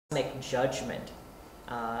judgment.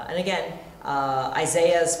 And again,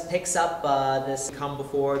 Isaiah picks up this. Come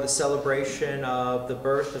before the celebration of the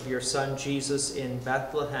birth of your son Jesus in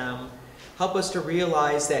Bethlehem. Help us to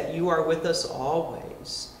realize that you are with us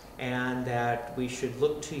always, and that we should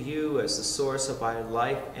look to you as the source of our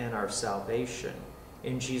life and our salvation.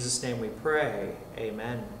 In Jesus' name we pray.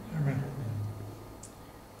 Amen. Amen.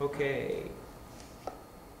 Okay. Let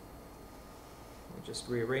me just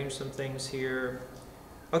rearrange some things here.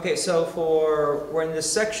 Okay, so we're in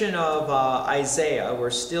this section of Isaiah. We're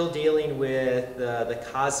still dealing with the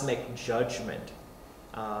cosmic judgment.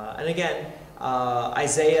 And again,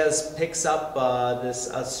 Isaiah picks up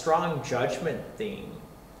a strong judgment theme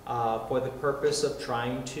for the purpose of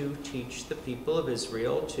trying to teach the people of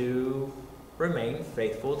Israel to remain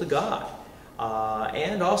faithful to God.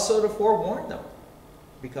 And also to forewarn them.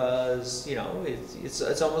 Because, you know,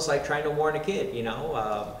 it's almost like trying to warn a kid, you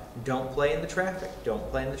know, don't play in the traffic, don't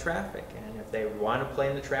play in the traffic. And if they want to play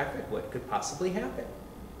in the traffic, what could possibly happen?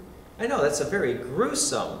 I know that's a very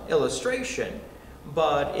gruesome illustration,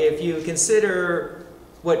 but if you consider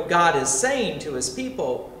what God is saying to his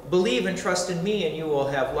people, believe and trust in me and you will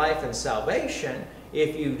have life and salvation.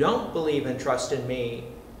 If you don't believe and trust in me,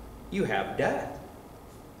 you have death.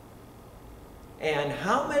 And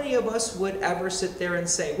how many of us would ever sit there and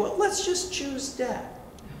say, well, let's just choose death?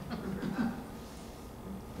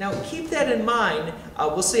 Now, keep that in mind.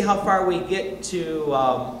 We'll see how far we get to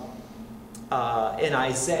in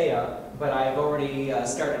Isaiah, but I've already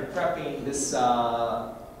started prepping this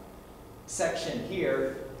section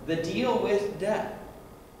here. The deal with death.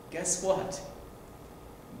 Guess what?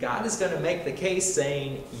 God is going to make the case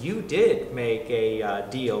saying, you did make a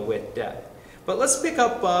deal with death. But let's pick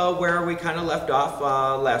up where we kind of left off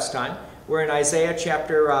last time. We're in Isaiah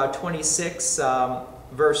chapter 26,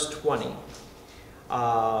 verse 20.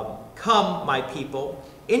 Come, my people,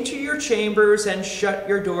 into your chambers and shut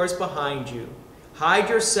your doors behind you. Hide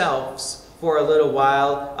yourselves for a little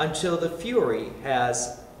while until the fury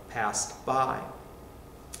has passed by.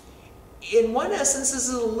 In one essence, this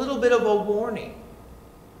is a little bit of a warning.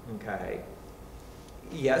 Okay.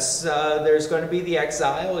 Yes, there's going to be the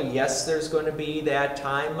exile. Yes, there's going to be that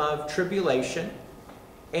time of tribulation.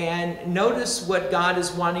 And notice what God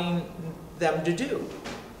is wanting them to do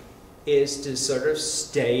is to sort of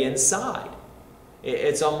stay inside.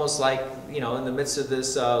 It's almost like, you know, in the midst of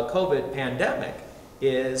this COVID pandemic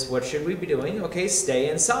is what should we be doing? Okay, stay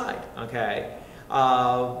inside. Okay.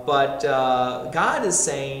 But God is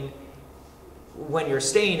saying when you're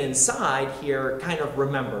staying inside here, kind of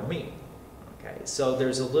remember me. So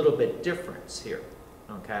there's a little bit difference here,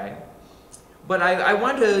 okay? But I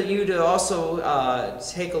want you to also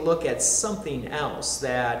take a look at something else,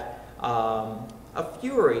 that a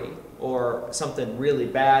fury or something really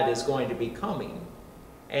bad is going to be coming.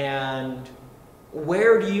 And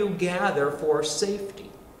where do you gather for safety?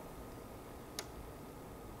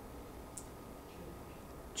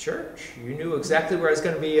 Church. You knew exactly where I was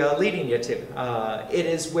going to be leading you to. It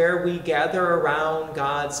is where we gather around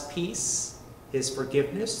God's peace, his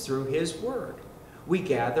forgiveness through his word. We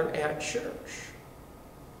gather at church.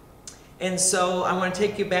 And so I want to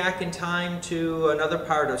take you back in time to another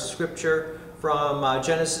part of Scripture from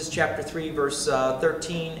Genesis chapter 3, verse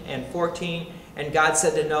 13 and 14. And God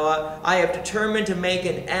said to Noah, I have determined to make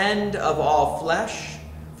an end of all flesh,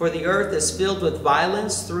 for the earth is filled with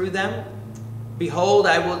violence through them. Behold,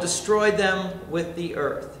 I will destroy them with the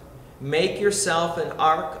earth. Make yourself an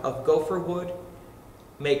ark of gopher wood.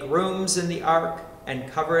 Make rooms in the ark and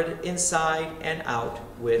cover it inside and out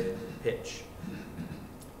with pitch.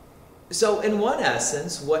 So in one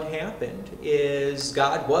essence, what happened is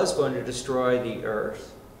God was going to destroy the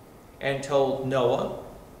earth and told Noah,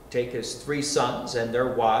 take his 3 sons and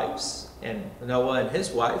their wives, and Noah and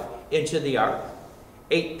his wife, into the ark.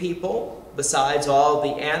 8 people besides all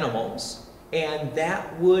the animals, and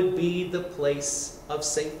that would be the place of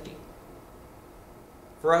safety.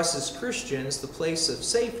 For us as Christians, the place of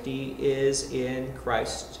safety is in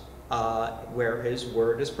Christ, where his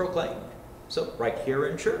word is proclaimed. So right here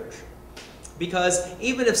in church. Because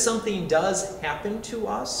even if something does happen to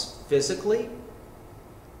us physically,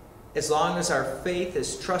 as long as our faith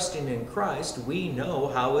is trusting in Christ, we know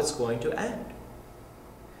how it's going to end.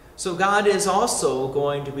 So God is also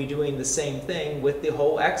going to be doing the same thing with the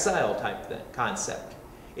whole exile type concept.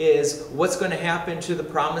 Is what's going to happen to the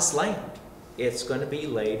promised land? It's going to be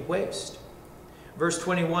laid waste. Verse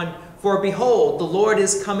 21, for behold, the Lord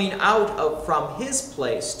is coming out from his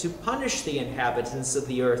place to punish the inhabitants of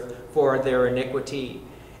the earth for their iniquity,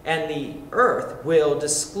 and the earth will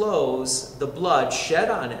disclose the blood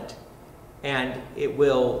shed on it, and it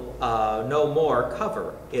will no more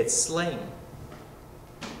cover its slain.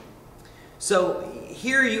 So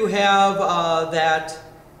here you have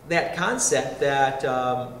that concept that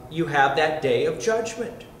you have that day of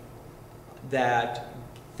judgment, that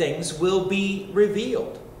things will be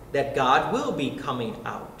revealed, that God will be coming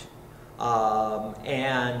out,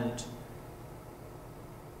 and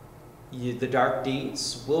the dark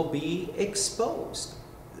deeds will be exposed.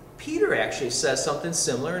 Peter actually says something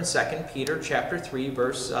similar in 2 Peter chapter 3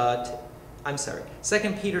 verse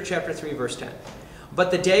 2 Peter chapter 3 verse 10.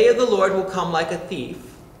 But the day of the Lord will come like a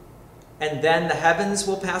thief, and then the heavens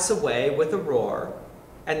will pass away with a roar,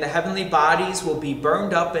 and the heavenly bodies will be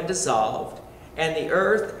burned up and dissolved, and the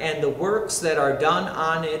earth and the works that are done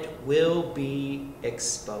on it will be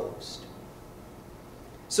exposed.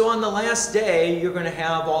 So on the last day, you're going to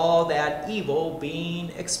have all that evil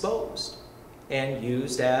being exposed and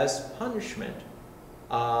used as punishment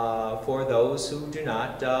for those who do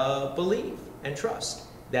not believe and trust.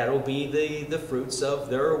 That will be the fruits of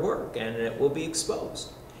their work, and it will be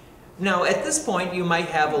exposed. Now, at this point, you might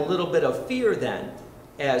have a little bit of fear then.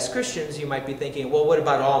 As Christians, you might be thinking, well, what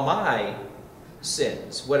about all my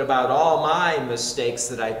sins? What about all my mistakes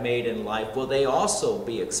that I've made in life? Will they also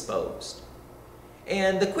be exposed?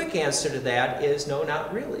 And the quick answer to that is no,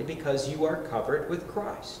 not really, because you are covered with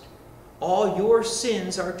Christ. All your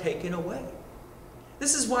sins are taken away.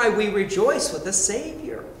 This is why we rejoice with the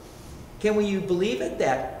Savior. Can you believe it,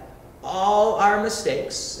 that all our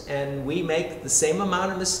mistakes, and we make the same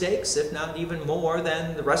amount of mistakes, if not even more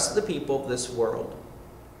than the rest of the people of this world,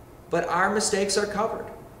 but our mistakes are covered,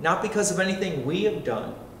 not because of anything we have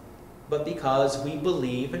done, but because we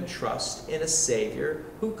believe and trust in a Savior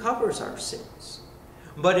who covers our sins.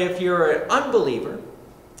 But if you're an unbeliever,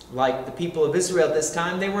 like the people of Israel at this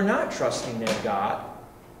time, they were not trusting in God,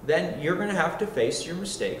 then you're going to have to face your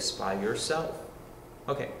mistakes by yourself.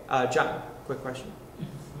 Okay, John, quick question. If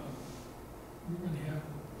we're going to have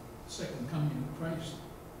the second coming of Christ,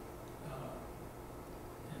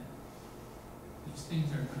 and these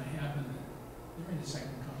things are going to happen during the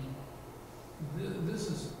second coming, this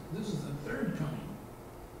is the third coming.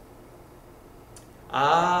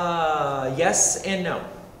 Yes and no.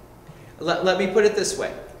 Let me put it this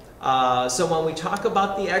way. So when we talk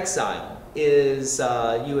about the exile,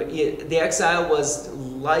 the exile was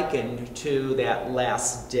likened to that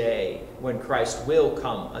last day when Christ will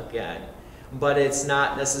come again. But it's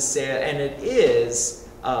not necessarily, and it is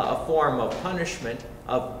a form of punishment,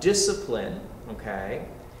 of discipline, okay?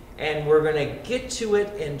 And we're going to get to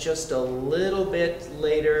it in just a little bit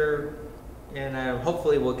later, and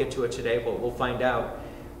hopefully we'll get to it today, but we'll find out,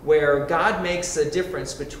 where God makes a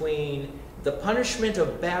difference between the punishment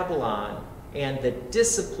of Babylon and the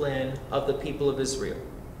discipline of the people of Israel.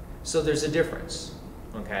 So there's a difference,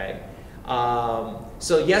 okay?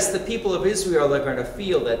 So yes, the people of Israel are going to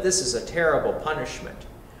feel that this is a terrible punishment,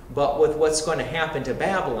 but with what's going to happen to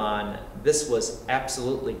Babylon, this was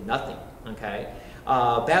absolutely nothing, okay?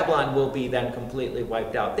 Babylon will be then completely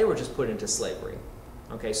wiped out. They were just put into slavery.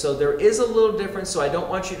 Okay, so there is a little difference, so I don't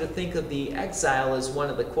want you to think of the exile as one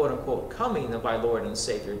of the quote-unquote coming of our Lord and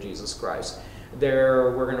Savior Jesus Christ.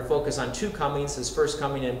 We're going to focus on two comings, his first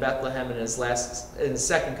coming in Bethlehem and his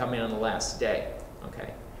second coming on the last day.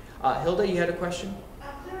 Okay. Hilda, you had a question?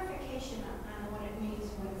 A clarification on what it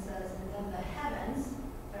means when it says, and then the heavens,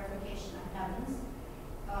 clarification of heavens,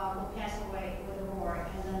 will pass away with a roar,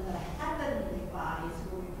 and then the heavenly bodies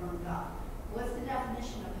will be burned up. What's the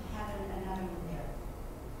definition of heaven and heavenly there?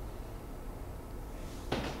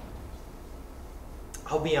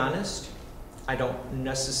 I'll be honest, I don't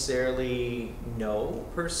necessarily know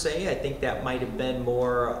per se. I think that might have been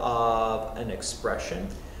more of an expression.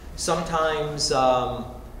 Sometimes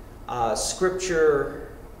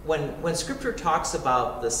Scripture, when Scripture talks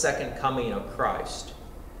about the second coming of Christ,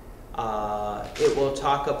 it will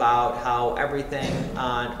talk about how everything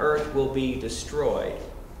on earth will be destroyed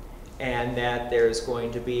and that there's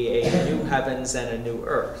going to be a new heavens and a new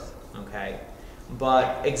earth, okay?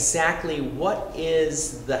 But exactly what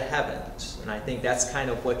is the heavens? And I think that's kind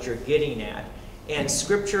of what you're getting at. And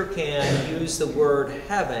Scripture can use the word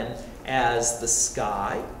heaven as the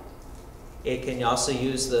sky. It can also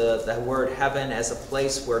use the word heaven as a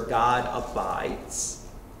place where God abides.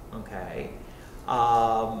 Okay?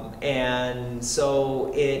 And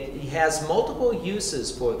so it has multiple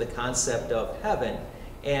uses for the concept of heaven.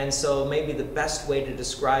 And so maybe the best way to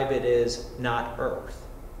describe it is not earth.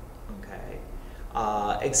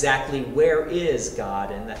 Exactly where is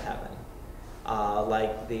God in the heaven?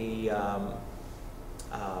 Like the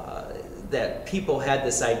that people had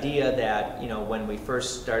this idea that, you know, when we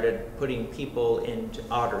first started putting people into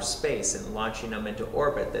outer space and launching them into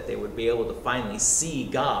orbit, that they would be able to finally see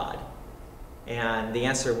God. And the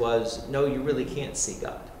answer was, no, you really can't see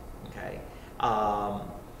God. Okay.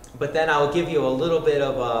 But then I'll give you a little bit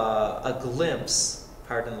of a glimpse,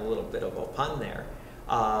 pardon a little bit of a pun there,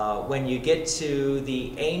 when you get to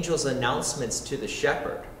the angel's announcements to the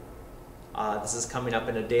shepherd. This is coming up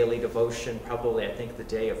in a daily devotion, probably I think the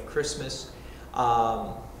day of Christmas.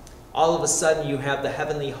 All of a sudden you have the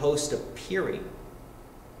heavenly host appearing.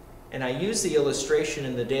 And I use the illustration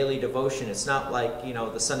in the daily devotion. It's not like, you know,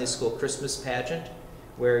 the Sunday school Christmas pageant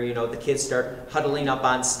where, you know, the kids start huddling up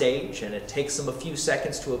on stage and it takes them a few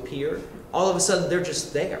seconds to appear. All of a sudden they're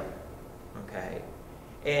just there. Okay?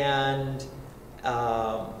 And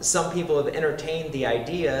some people have entertained the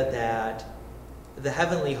idea that the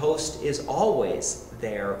heavenly host is always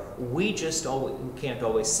there. We just can't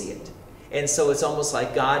always see it. And so it's almost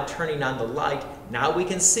like God turning on the light. Now we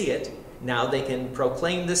can see it. Now they can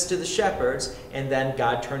proclaim this to the shepherds, and then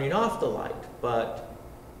God turning off the light. But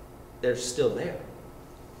they're still there.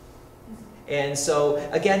 And so,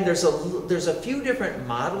 again, there's a few different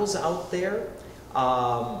models out there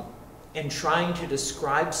in trying to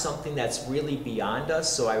describe something that's really beyond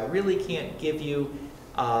us. So I really can't give you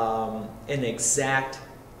an exact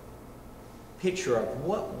picture of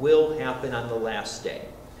what will happen on the last day.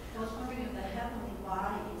 I was wondering if the heavenly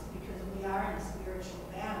bodies, because we are in a spiritual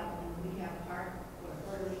battle, and we have part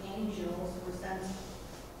where the angels were sent,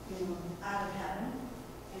 you know, out of heaven.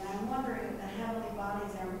 And I'm wondering if the heavenly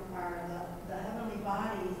bodies are the heavenly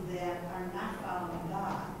bodies that are not following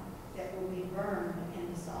God, that will be burned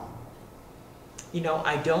in the sun. You know,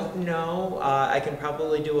 I don't know. I can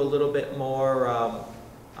probably do a little bit more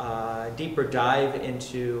deeper dive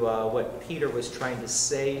into what Peter was trying to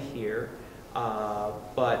say here.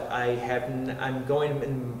 But I'm going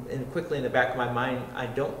in quickly in the back of my mind, I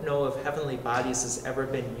don't know if heavenly bodies has ever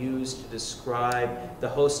been used to describe the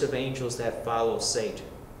host of angels that follow Satan.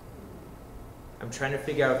 I'm trying to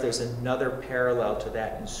figure out if there's another parallel to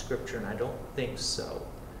that in Scripture, and I don't think so.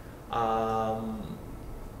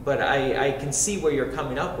 But I can see where you're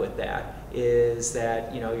coming up with that, is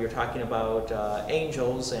that, you know, you're talking about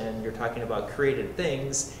angels and you're talking about created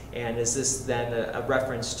things, and is this then a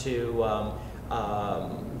reference to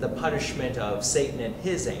the punishment of Satan and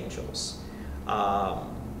his angels?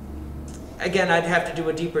 Again, I'd have to do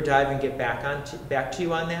a deeper dive and get back to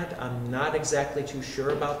you on that. I'm not exactly too sure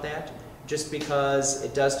about that, just because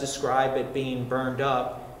it does describe it being burned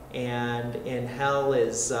up. And in hell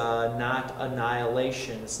is not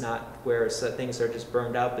annihilation. It's not where things are just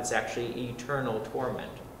burned up. It's actually eternal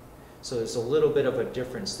torment. So there's a little bit of a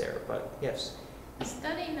difference there. But yes? The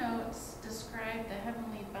study notes describe the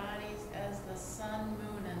heavenly bodies as the sun,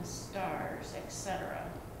 moon, and stars, etc.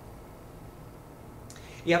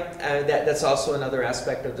 Yep, that's also another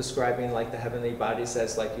aspect of describing like the heavenly bodies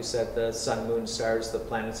as, like you said, the sun, moon, stars, the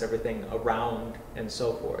planets, everything around, and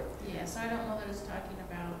so forth. Yeah, so I don't know that it's talking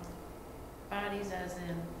about bodies as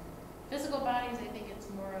in physical bodies. I think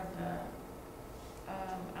it's more of the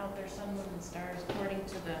out there sun, moon, and stars, according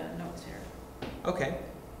to the notes here. Okay.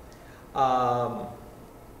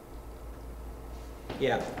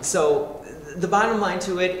 Yeah, so the bottom line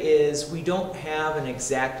to it is we don't have an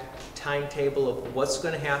exact timetable of what's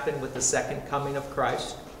going to happen with the second coming of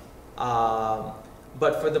Christ.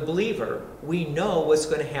 But for the believer, we know what's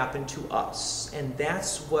going to happen to us, and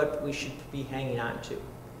that's what we should be hanging on to.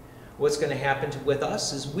 What's going to happen with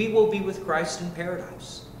us is we will be with Christ in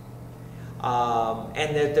paradise,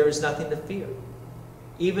 and that there is nothing to fear.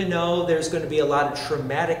 Even though there's going to be a lot of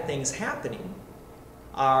traumatic things happening,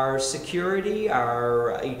 our security,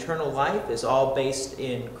 our eternal life is all based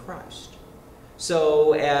in Christ.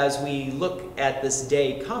 So as we look at this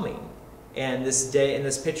day coming, and this day in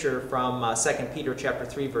this picture from 2 Peter chapter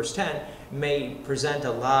 3 verse 10 may present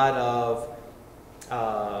a lot of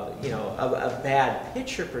a bad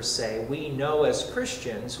picture per se, we know as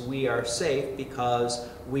Christians we are safe because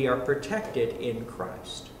we are protected in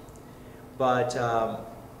Christ. But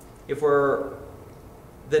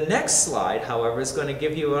the next slide, however, is going to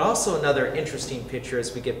give you also another interesting picture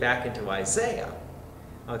as we get back into Isaiah.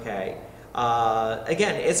 Okay.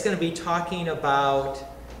 Again, it's going to be talking about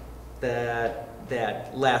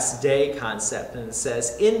that last day concept, and it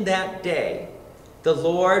says, "In that day, the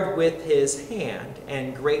Lord with his hand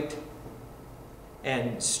and great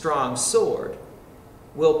and strong sword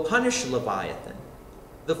will punish Leviathan,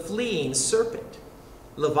 the fleeing serpent,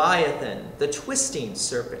 Leviathan, the twisting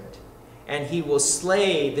serpent, and he will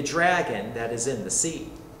slay the dragon that is in the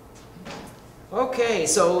sea." Okay,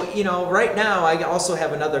 so, right now I also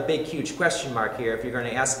have another big, huge question mark here. If you're going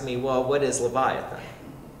to ask me, well, what is Leviathan?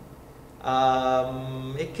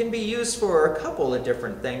 It can be used for a couple of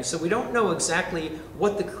different things, so we don't know exactly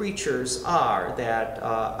what the creatures are that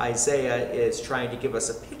Isaiah is trying to give us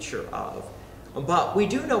a picture of, but we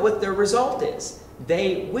do know what their result is.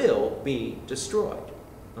 They will be destroyed,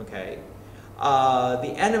 okay?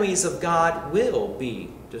 The enemies of God will be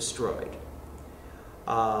destroyed.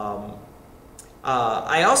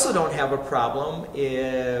 I also don't have a problem,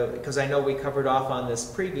 because I know we covered off on this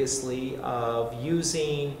previously, of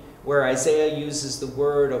using, where Isaiah uses the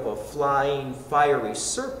word of a flying, fiery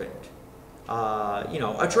serpent,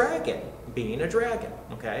 a dragon, being a dragon,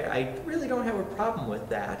 okay? I really don't have a problem with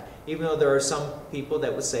that, even though there are some people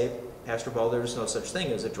that would say, Pastor Ball, there's no such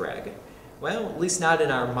thing as a dragon. Well, at least not in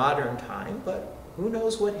our modern time, but who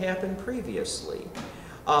knows what happened previously.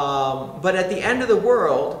 But at the end of the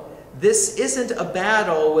world, this isn't a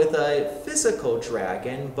battle with a physical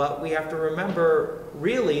dragon, but we have to remember,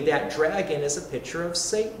 really, that dragon is a picture of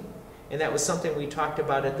Satan. And that was something we talked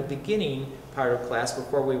about at the beginning part of class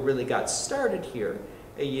before we really got started here.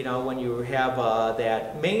 When you have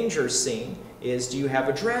that manger scene, do you have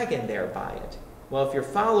a dragon there by it? Well, if you're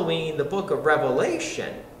following the book of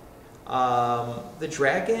Revelation, the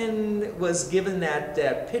dragon was given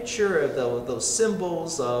that picture of those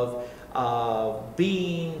symbols of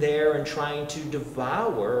being there and trying to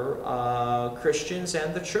devour Christians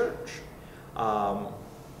and the church.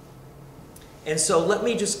 And so let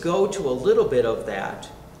me just go to a little bit of that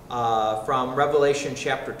from Revelation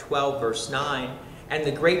chapter 12, verse 9. And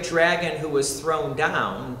the great dragon who was thrown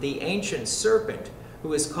down, the ancient serpent,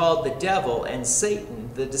 who is called the devil and Satan,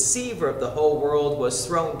 the deceiver of the whole world, was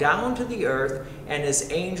thrown down to the earth, and his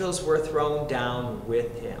angels were thrown down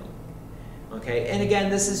with him. Okay, and again,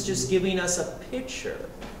 this is just giving us a picture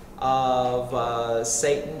of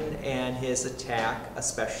Satan and his attack,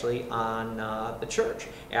 especially on the church,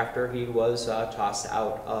 after he was tossed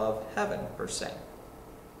out of heaven, per se.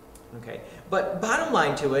 Okay, but bottom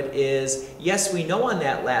line to it is, yes, we know on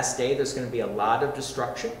that last day there's going to be a lot of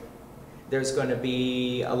destruction. There's going to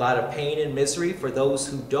be a lot of pain and misery for those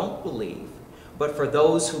who don't believe. But for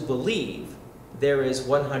those who believe, there is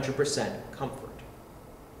 100% comfort.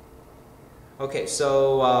 Okay,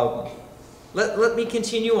 so let me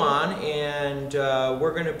continue on, and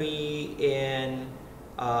we're going to be in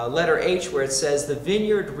letter H, where it says, the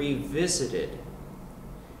vineyard revisited.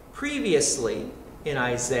 Previously, in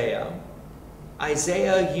Isaiah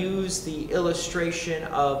used the illustration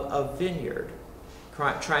of a vineyard,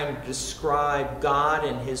 trying to describe God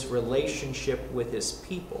and his relationship with his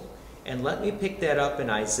people. And let me pick that up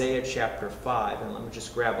in Isaiah chapter 5, and let me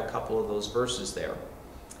just grab a couple of those verses there.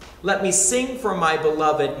 Let me sing for my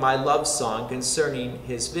beloved my love song concerning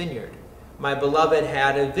his vineyard. My beloved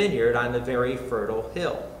had a vineyard on the very fertile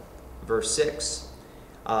hill. Verse 6.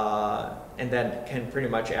 And then can pretty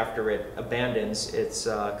much after it abandons its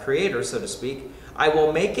creator, so to speak, I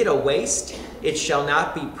will make it a waste. It shall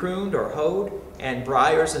not be pruned or hoed, and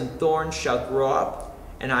briars and thorns shall grow up.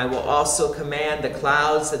 And I will also command the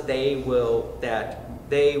clouds that they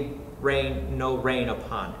rain no rain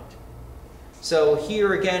upon it. So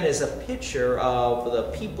here again is a picture of the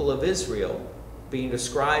people of Israel being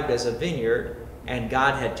described as a vineyard, and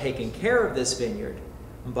God had taken care of this vineyard,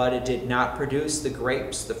 but it did not produce the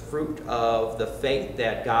grapes, the fruit of the faith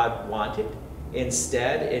that God wanted.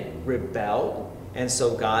 Instead, it rebelled, and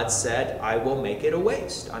so God said, I will make it a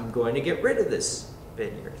waste. I'm going to get rid of this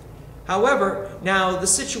vineyard. However, now the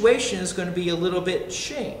situation is going to be a little bit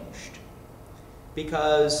changed,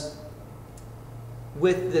 because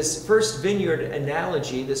with this first vineyard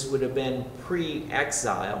analogy, this would have been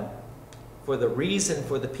pre-exile, for the reason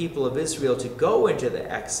for the people of Israel to go into the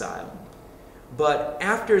exile. But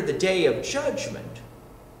after the day of judgment,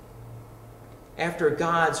 after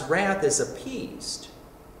God's wrath is appeased,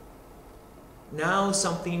 now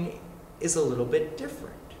something is a little bit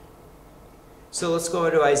different. So let's go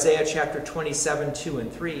to Isaiah chapter 27, 2 and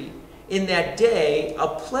 3. In that day, a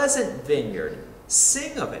pleasant vineyard,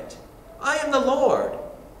 sing of it. I am the Lord,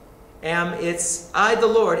 I the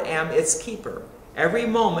Lord am its keeper. Every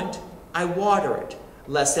moment I water it,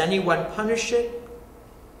 lest anyone punish it.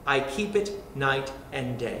 I keep it night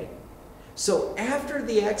and day. So after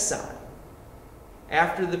the exile,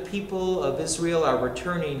 after the people of Israel are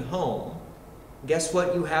returning home, guess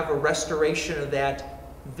what? You have a restoration of that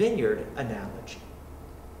vineyard analogy.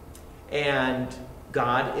 And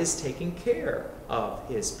God is taking care of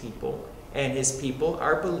his people, and his people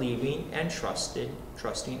are believing and trusting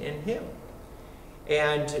in him.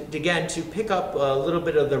 And again, to pick up a little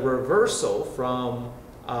bit of the reversal from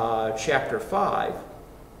chapter 5,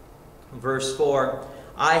 verse 4,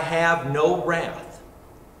 I have no wrath.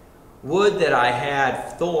 Would that I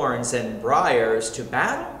had thorns and briars to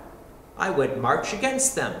battle. I would march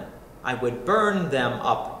against them. I would burn them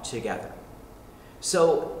up together.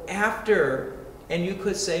 So after, and you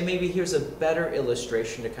could say, maybe here's a better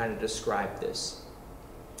illustration to kind of describe this.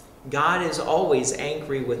 God is always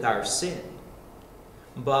angry with our sin,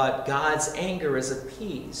 but God's anger is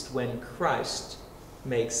appeased when Christ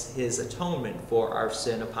makes his atonement for our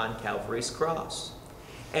sin upon Calvary's cross.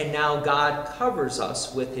 And now God covers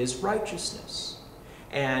us with his righteousness,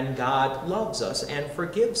 and God loves us and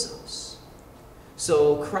forgives us.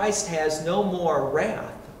 So Christ has no more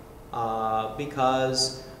wrath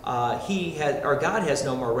because God has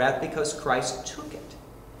no more wrath because Christ took it.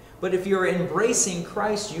 But if you're embracing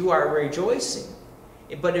Christ, you are rejoicing.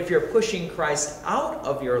 But if you're pushing Christ out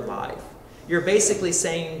of your life, you're basically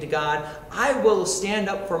saying to God, I will stand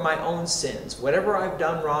up for my own sins. Whatever I've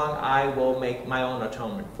done wrong, I will make my own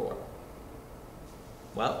atonement for.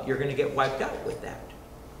 Well, you're going to get wiped out with that.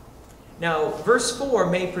 Now, verse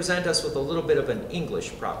 4 may present us with a little bit of an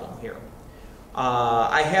English problem here.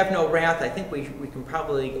 I have no wrath, I think we can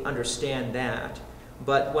probably understand that.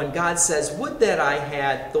 But when God says, would that I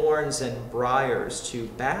had thorns and briars to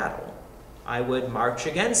battle, I would march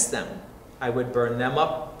against them. I would burn them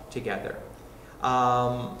up together.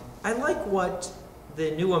 I like what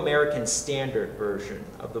the New American Standard Version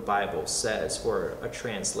of the Bible says for a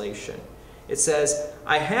translation. It says,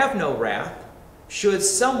 I have no wrath. Should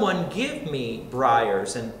someone give me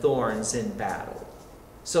briars and thorns in battle?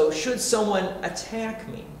 So should someone attack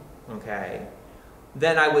me, okay,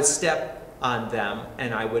 then I would step on them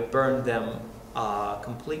and I would burn them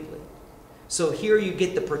completely. So here you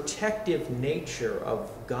get the protective nature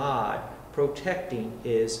of God protecting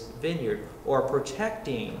his vineyard or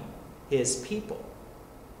protecting his people.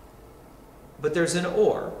 But there's an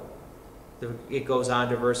or. It goes on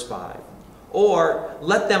to verse 5. Or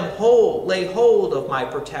let them lay hold of my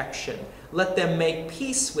protection. Let them make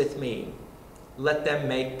peace with me. Let them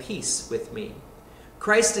make peace with me.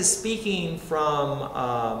 Christ is speaking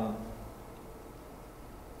from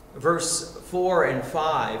verse 4 and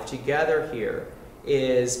 5 together here,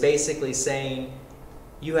 is basically saying,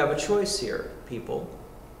 you have a choice here, people.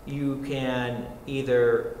 You can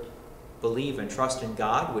either believe and trust in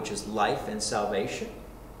God, which is life and salvation,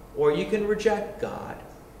 or you can reject God,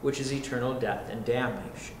 which is eternal death and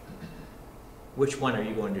damnation. Which one are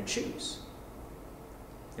you going to choose?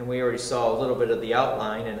 And we already saw a little bit of the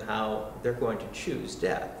outline and how they're going to choose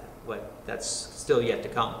death, but that's still yet to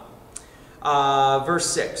come. Verse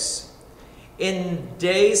 6, in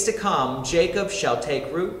days to come, Jacob shall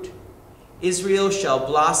take root, Israel shall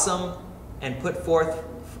blossom and put forth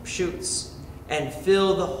shoots, and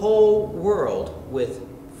fill the whole world with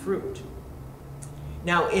fruit.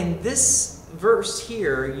 Now, in this verse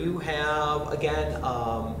here, you have, again,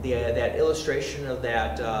 that illustration of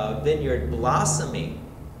that vineyard blossoming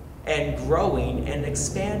and growing and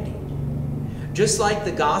expanding. Just like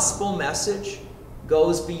the gospel message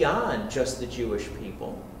goes beyond just the Jewish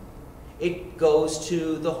people, it goes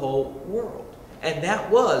to the whole world. And that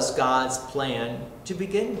was God's plan to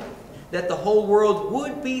begin with, that the whole world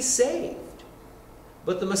would be saved.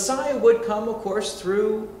 But the Messiah would come, of course,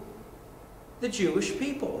 through the Jewish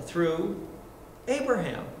people, through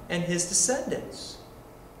Abraham and his descendants.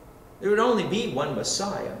 There would only be one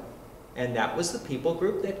Messiah, and that was the people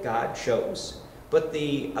group that God chose. But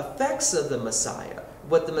the effects of the Messiah,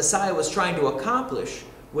 what the Messiah was trying to accomplish,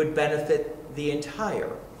 would benefit the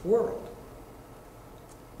entire world.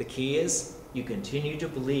 The key is you continue to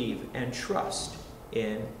believe and trust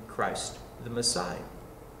in Christ the Messiah.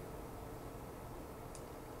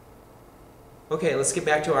 Okay, let's get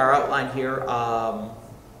back to our outline here.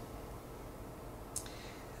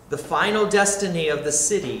 The final destiny of the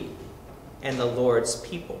city and the Lord's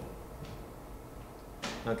people.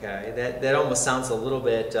 Okay, that almost sounds a little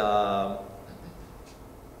bit,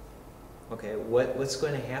 okay, what's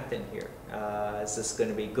going to happen here? Is this going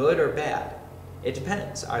to be good or bad? It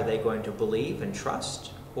depends. Are they going to believe and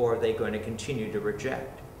trust, or are they going to continue to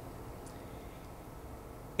reject?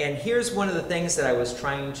 And here's one of the things that I was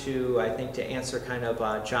trying to, I think, to answer kind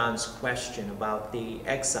of John's question about the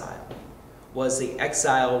exile. Was the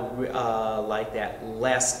exile like that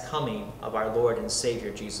last coming of our Lord and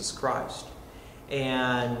Savior Jesus Christ?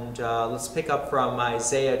 And let's pick up from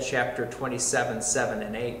Isaiah chapter 27, 7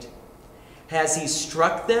 and 8. Has he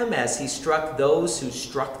struck them as he struck those who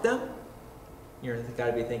struck them? You're got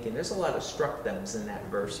to be thinking, there's a lot of struck thems in that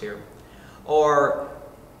verse here. Or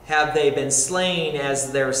have they been slain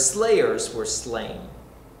as their slayers were slain?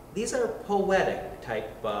 These are poetic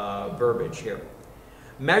type verbiage here.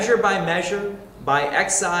 Measure, by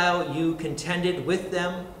exile you contended with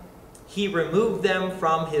them. He removed them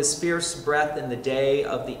from his fierce breath in the day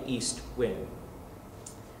of the east wind.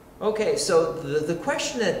 Okay, so the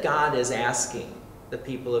question that God is asking the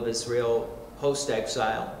people of Israel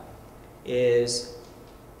post-exile is,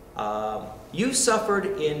 you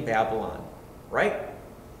suffered in Babylon, right?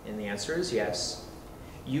 And the answer is yes.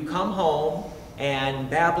 You come home and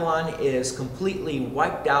Babylon is completely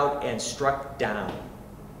wiped out and struck down.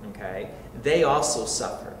 Okay? They also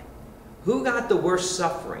suffered. Who got the worst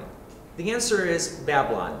suffering? The answer is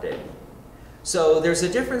Babylon did. So there's a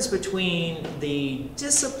difference between the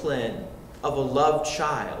discipline of a loved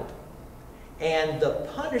child and the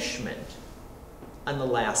punishment on the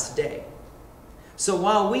last day. So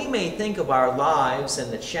while we may think of our lives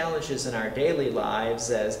and the challenges in our daily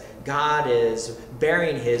lives as God is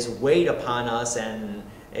bearing his weight upon us and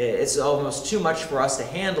it's almost too much for us to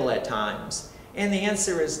handle at times, and the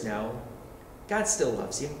answer is no, God still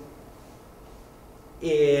loves you.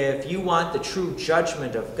 If you want the true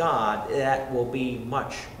judgment of God, that will be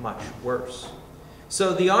much, much worse.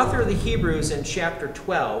 So the author of the Hebrews in chapter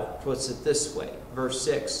 12 puts it this way, verse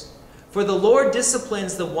 6, "For the Lord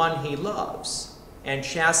disciplines the one he loves, and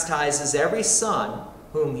chastises every son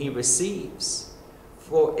whom he receives.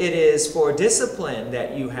 For it is for discipline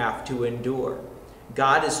that you have to endure.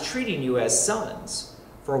 God is treating you as sons.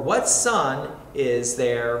 For what son is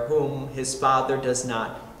there whom his father does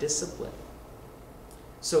not discipline?"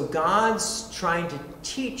 So God's trying to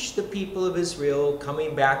teach the people of Israel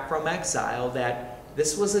coming back from exile that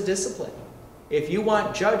this was a discipline. If you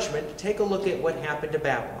want judgment, take a look at what happened to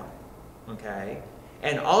Babylon. Okay?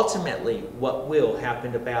 And ultimately, what will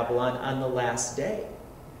happen to Babylon on the last day?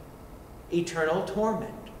 Eternal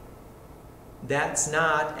torment. That's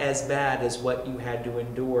not as bad as what you had to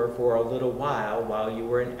endure for a little while you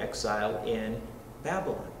were in exile in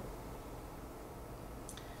Babylon.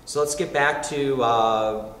 So let's get back to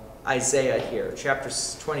Isaiah here, chapter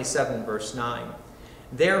 27, verse 9.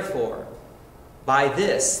 "Therefore, by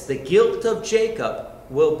this the guilt of Jacob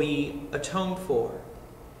will be atoned for,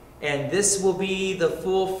 and this will be the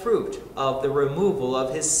full fruit of the removal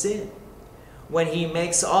of his sin, when he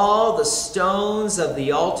makes all the stones of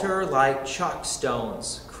the altar like chalk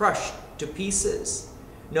stones, crushed to pieces.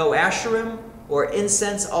 No Asherim or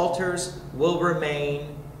incense altars will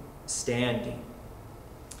remain standing."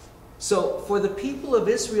 So for the people of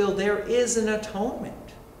Israel, there is an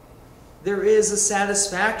atonement. There is a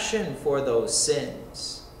satisfaction for those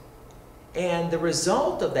sins. And the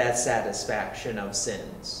result of that satisfaction of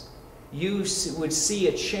sins, you would see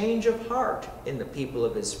a change of heart in the people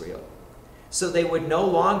of Israel. So they would no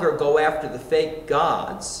longer go after the fake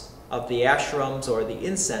gods of the Asherims or the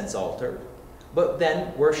incense altar, but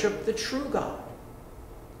then worship the true God.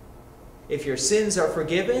 If your sins are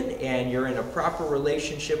forgiven and you're in a proper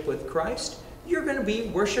relationship with Christ, you're going to be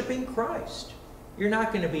worshiping Christ. You're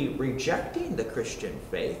not going to be rejecting the Christian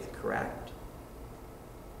faith, correct?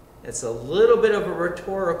 It's a little bit of a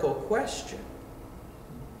rhetorical question.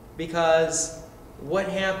 Because what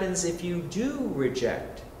happens if you do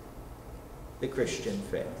reject the Christian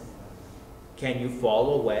faith? Can you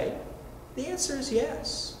fall away? The answer is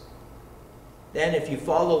yes. Then if you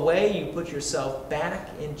fall away, you put yourself back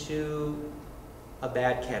into a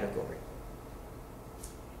bad category.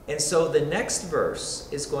 And so the next verse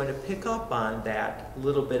is going to pick up on that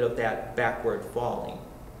little bit of that backward falling.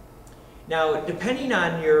 Now, depending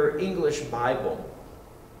on your English Bible,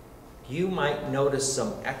 you might notice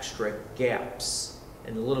some extra gaps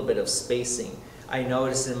and a little bit of spacing. I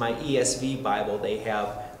noticed in my ESV Bible they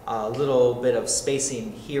have a little bit of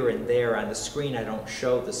spacing here and there. On the screen I don't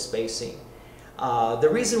show the spacing. The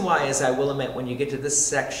reason why is, I will admit, when you get to this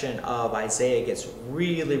section of Isaiah, it gets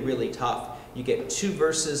really, really tough. You get 2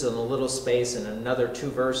 verses in a little space and another 2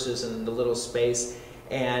 verses in the little space.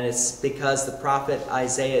 And it's because the prophet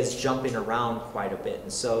Isaiah is jumping around quite a bit.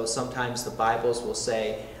 And so sometimes the Bibles will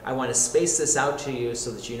say, I want to space this out to you so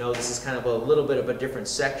that you know this is kind of a little bit of a different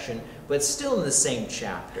section, but still in the same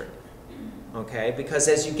chapter. Okay? Because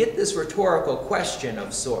as you get this rhetorical question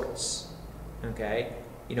of sorts, okay,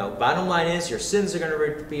 you know, bottom line is your sins are going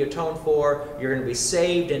to be atoned for, you're going to be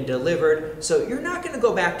saved and delivered, so you're not going to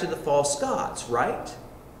go back to the false gods, right?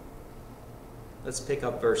 Let's pick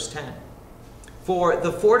up verse 10. "For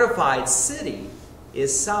the fortified city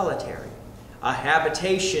is solitary, a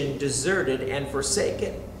habitation deserted and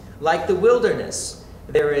forsaken, like the wilderness.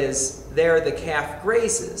 There the calf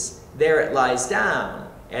grazes, there it lies down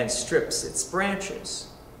and strips its branches."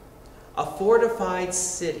 A fortified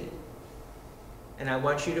city. And I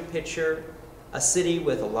want you to picture a city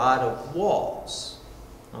with a lot of walls,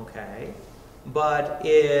 okay? But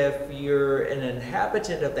if you're an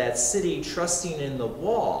inhabitant of that city trusting in the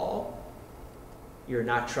wall, you're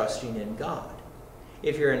not trusting in God.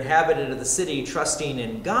 If you're an inhabitant of the city trusting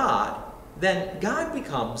in God, then God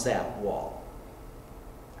becomes that wall.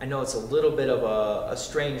 I know it's a little bit of a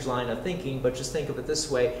strange line of thinking, but just think of it this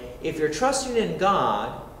way. If you're trusting in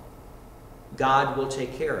God, God will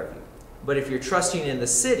take care of you. But if you're trusting in the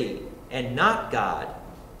city and not God,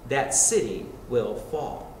 that city will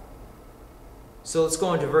fall. So let's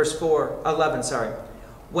go into verse 11.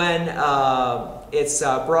 When its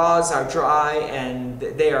bras are dry and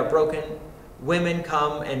they are broken, women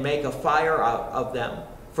come and make a fire out of them.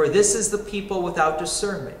 For this is the people without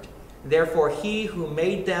discernment. Therefore he who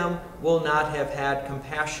made them will not have had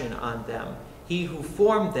compassion on them. He who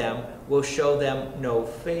formed them will show them no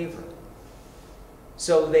favor.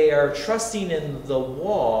 So they are trusting in the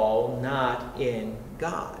wall, not in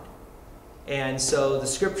God. And so the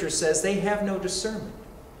scripture says they have no discernment.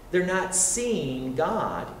 They're not seeing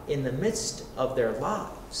God in the midst of their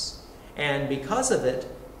lives. And because of it,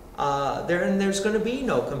 there's going to be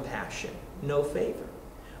no compassion, no favor.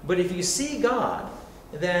 But if you see God,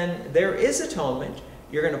 then there is atonement.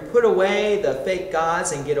 You're going to put away the fake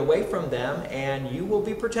gods and get away from them, and you will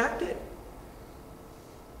be protected.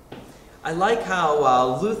 I like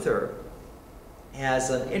how Luther has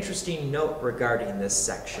an interesting note regarding this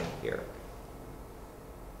section here.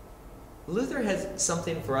 Luther has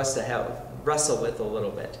something for us to wrestle with a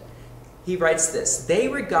little bit. He writes this: they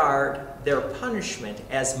regard their punishment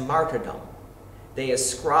as martyrdom. They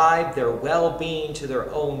ascribe their well-being to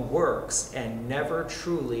their own works and never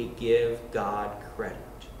truly give God credit.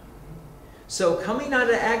 So coming out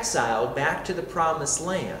of exile back to the promised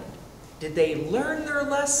land, did they learn their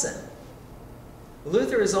lesson?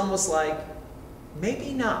 Luther is almost like,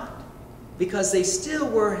 maybe not, because they still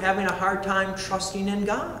were having a hard time trusting in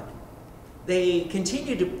God. They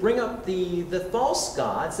continued to bring up the false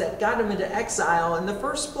gods that got them into exile in the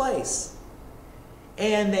first place.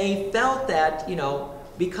 And they felt that,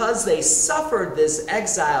 because they suffered this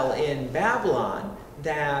exile in Babylon,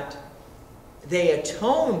 that they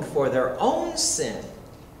atoned for their own sin.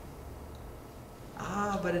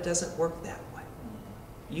 But it doesn't work that way.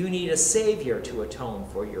 You need a Savior to atone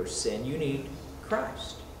for your sin. You need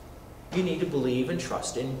Christ. You need to believe and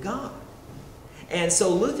trust in God. And so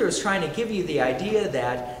Luther is trying to give you the idea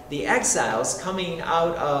that the exiles coming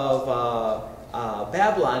out of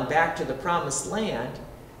Babylon back to the promised land,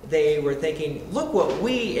 they were thinking, look what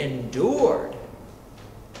we endured.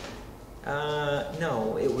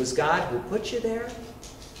 No, it was God who put you there,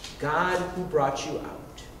 God who brought you out.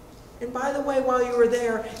 And by the way, while you were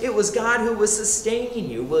there, it was God who was sustaining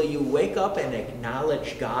you. Will you wake up and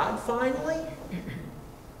acknowledge God finally?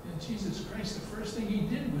 And Jesus Christ, the first thing he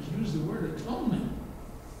did was use the word atonement.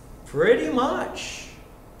 Pretty much.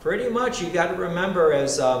 Pretty much. You got to remember,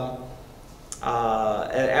 as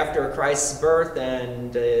after Christ's birth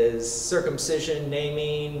and his circumcision,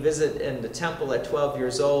 naming, visit in the temple at 12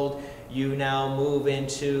 years old, you now move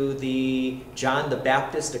into the John the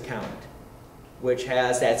Baptist account, which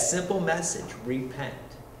has that simple message: repent.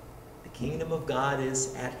 The kingdom of God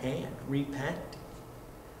is at hand. Repent.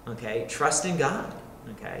 Okay? Trust in God.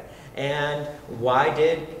 Okay? And why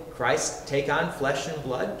did Christ take on flesh and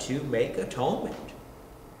blood? To make atonement.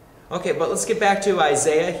 Okay, but let's get back to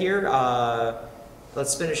Isaiah here.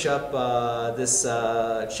 Let's finish up this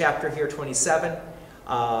chapter here, 27.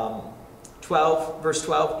 12, verse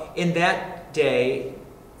 12. In that day,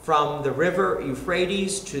 from the river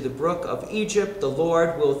Euphrates to the brook of Egypt, the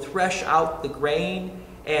Lord will thresh out the grain,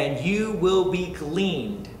 and you will be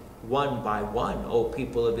gleaned one by one, O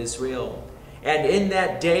people of Israel. And in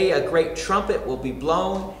that day a great trumpet will be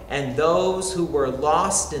blown, and those who were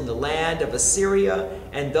lost in the land of Assyria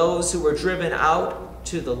and those who were driven out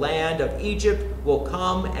to the land of Egypt will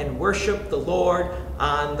come and worship the Lord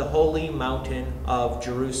on the holy mountain of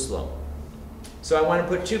Jerusalem. So I want to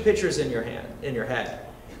put two pictures in your head.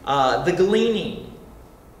 The gleaning,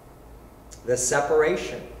 the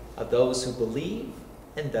separation of those who believe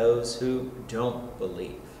and those who don't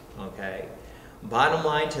believe. Okay? Bottom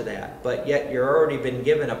line to that, but yet you're already been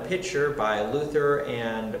given a picture by Luther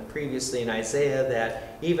and previously in Isaiah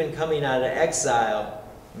that even coming out of exile,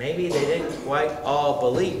 maybe they didn't quite all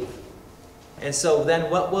believe. And so then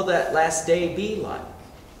what will that last day be like?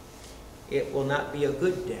 It will not be a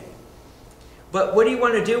good day. But what do you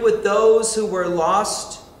want to do with those who were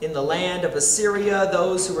lost in the land of Assyria?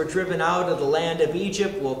 Those who were driven out of the land of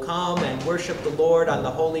Egypt will come and worship the Lord on the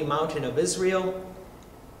holy mountain of Israel.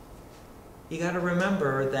 You got to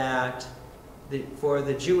remember that for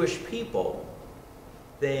the Jewish people,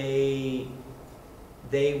 They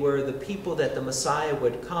were the people that the Messiah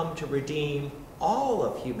would come to redeem all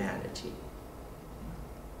of humanity,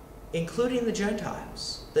 including the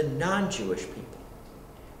Gentiles, the non-Jewish people.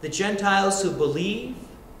 The Gentiles who believe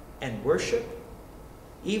and worship,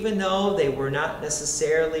 even though they were not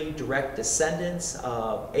necessarily direct descendants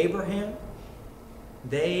of Abraham,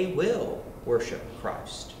 they will worship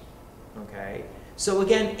Christ. Okay? So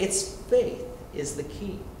again, it's faith is the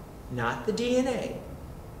key, not the DNA.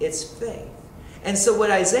 It's faith. And so what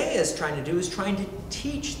Isaiah is trying to do is trying to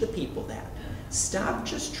teach the people that. Stop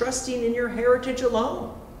just trusting in your heritage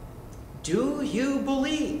alone. Do you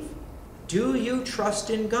believe? Do you trust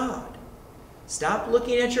in God? Stop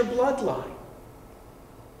looking at your bloodline.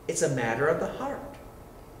 It's a matter of the heart.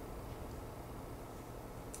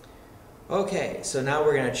 Okay, so now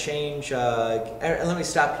we're going to change. Let me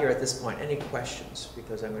stop here at this point. Any questions?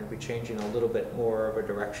 Because I'm going to be changing a little bit more of a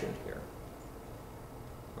direction here.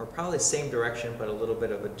 Or probably the same direction, but a little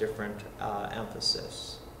bit of a different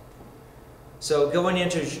emphasis. So going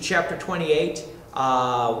into chapter 28,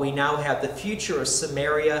 we now have the future of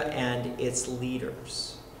Samaria and its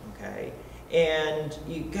leaders. Okay, and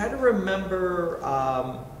you got to remember,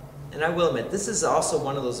 and I will admit, this is also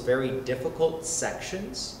one of those very difficult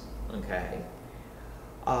sections. Okay,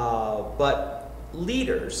 but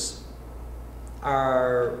leaders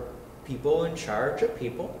are people in charge of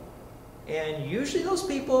people, and usually those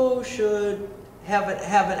people should have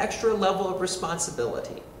an extra level of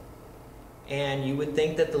responsibility. And you would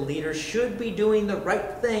think that the leaders should be doing the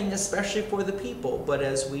right thing, especially for the people. But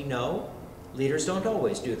as we know, leaders don't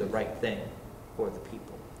always do the right thing for the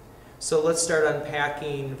people. So let's start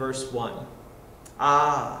unpacking verse 1.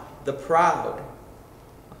 Ah, the proud.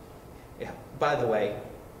 Yeah, by the way,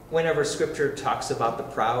 whenever Scripture talks about the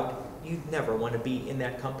proud, you never want to be in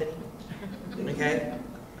that company. Okay?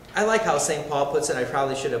 I like how St. Paul puts it. I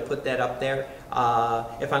probably should have put that up there.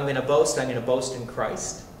 If I'm going to boast, I'm going to boast in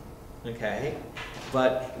Christ. Okay?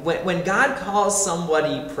 But when God calls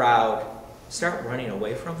somebody proud, start running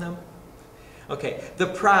away from them. Okay, the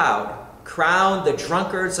proud crown the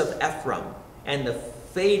drunkards of Ephraim, and the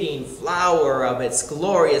fading flower of its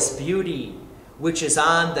glorious beauty, which is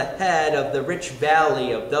on the head of the rich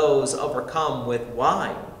valley of those overcome with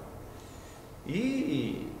wine.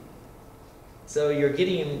 Eee. So you're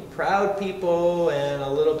getting proud people and a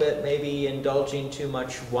little bit maybe indulging too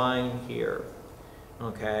much wine here.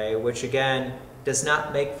 Okay, which again does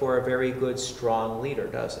not make for a very good, strong leader,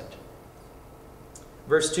 does it?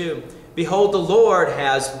 Verse 2, behold, the Lord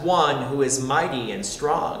has one who is mighty and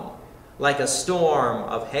strong, like a storm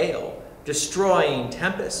of hail, destroying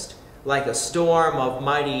tempest, like a storm of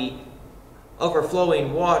mighty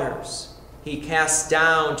overflowing waters. He casts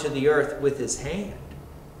down to the earth with his hand.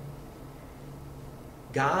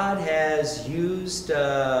 God has used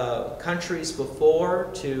countries before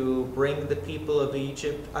to bring the people of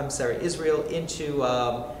Israel into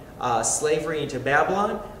slavery, into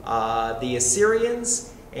Babylon, the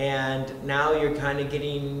Assyrians, and now you're kind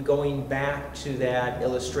of going back to that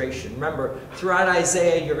illustration. Remember, throughout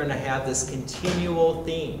Isaiah, you're going to have this continual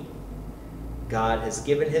theme. God has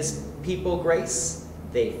given his people grace.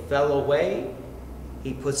 They fell away.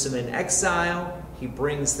 He puts them in exile. He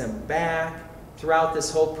brings them back. Throughout this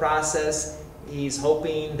whole process, he's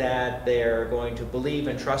hoping that they're going to believe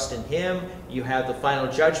and trust in him. You have the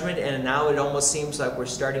final judgment, and now it almost seems like we're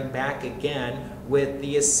starting back again with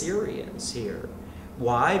the Assyrians here.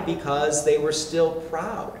 Why? Because they were still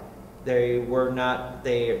proud. Their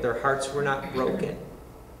hearts were not broken.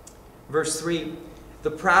 Verse 3, the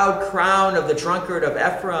proud crown of the drunkard of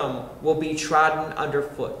Ephraim will be trodden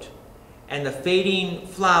underfoot, and the fading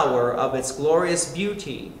flower of its glorious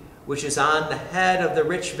beauty, which is on the head of the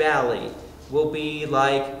rich valley, will be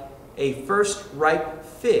like a first ripe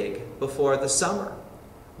fig before the summer.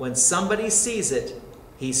 When somebody sees it,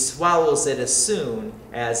 he swallows it as soon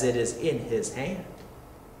as it is in his hand.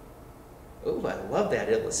 Oh, I love that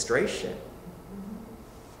illustration.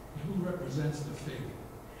 Who represents the fig?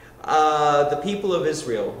 The people of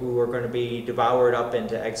Israel, who are going to be devoured up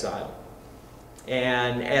into exile.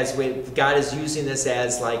 And God is using this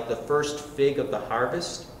as like the first fig of the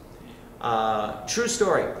harvest. True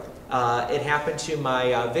story. It happened to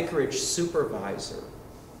my vicarage supervisor.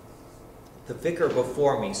 The vicar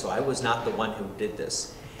before me, so I was not the one who did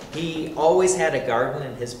this. He always had a garden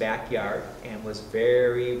in his backyard and was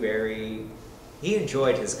he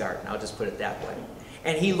enjoyed his garden, I'll just put it that way.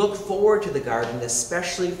 And he looked forward to the garden,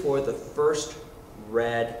 especially for the first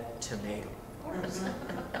red tomato.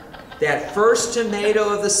 That first tomato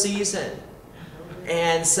of the season.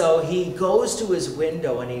 And so he goes to his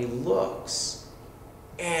window and he looks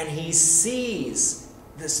and he sees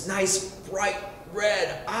this nice bright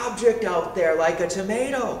red object out there like a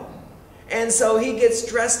tomato. And so he gets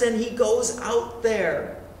dressed and he goes out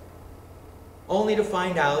there, only to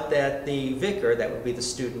find out that the vicar, that would be the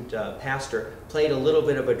student pastor, played a little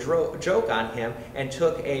bit of a joke on him and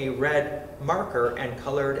took a red marker and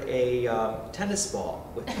colored a tennis ball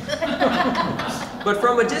with it. But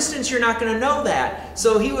from a distance, you're not going to know that.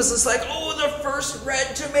 So he was just like, oh, the first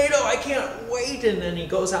red tomato, I can't wait. And then he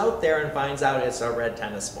goes out there and finds out it's a red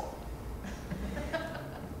tennis ball.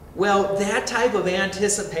 Well, that type of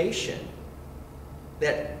anticipation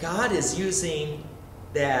that God is using,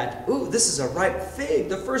 that, ooh, this is a ripe fig,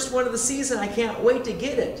 the first one of the season, I can't wait to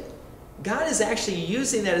get it. God is actually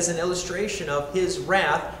using that as an illustration of his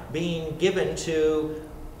wrath being given to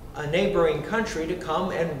a neighboring country to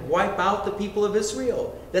come and wipe out the people of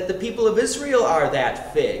Israel. That the people of Israel are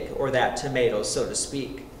that fig, or that tomato, so to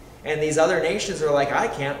speak. And these other nations are like, I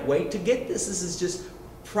can't wait to get this. This is just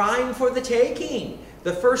prime for the taking.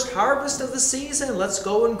 The first harvest of the season, let's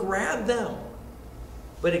go and grab them.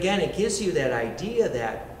 But again, it gives you that idea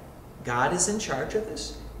that God is in charge of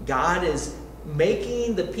this. God is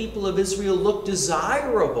making the people of Israel look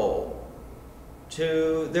desirable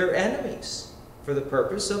to their enemies for the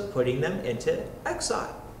purpose of putting them into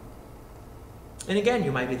exile. And again,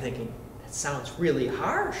 you might be thinking, that sounds really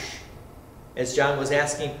harsh. As John was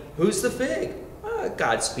asking, who's the fig?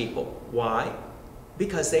 God's people. Why?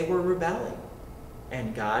 Because they were rebelling.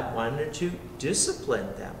 And God wanted to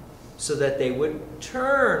discipline them so that they would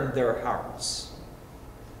turn their hearts.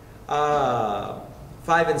 5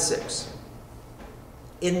 and 6.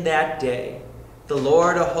 In that day, the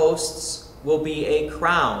Lord of hosts will be a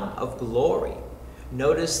crown of glory.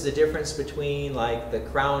 Notice the difference between like the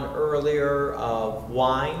crown earlier of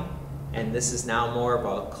wine, and this is now more of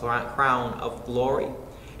a crown of glory,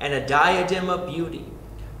 and a diadem of beauty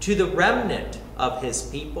to the remnant of his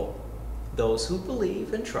people, those who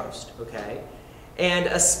believe and trust, okay? And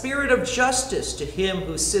a spirit of justice to him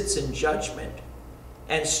who sits in judgment,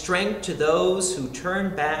 and strength to those who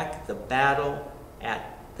turn back the battle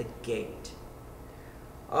at the gate.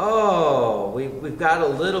 Oh, we've got a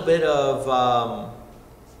little bit of,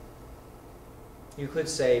 you could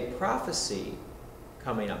say, prophecy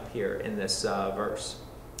coming up here in this verse.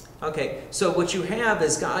 Okay, so what you have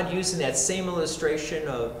is God using that same illustration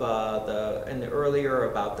of in the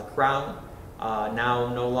earlier about the crown,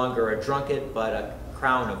 now no longer a drunkard, but a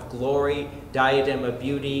crown of glory, diadem of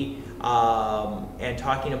beauty, and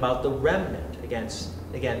talking about the remnant against,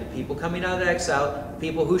 again, the people coming out of exile,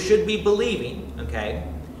 people who should be believing, okay,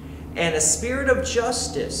 and a spirit of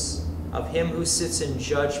justice of him who sits in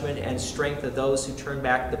judgment, and strength of those who turn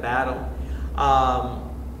back the battle.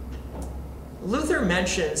 Luther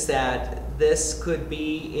mentions that this could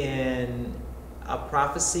be in a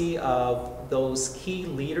prophecy of those key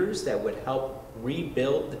leaders that would help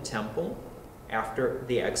rebuild the temple after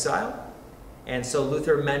the exile. And so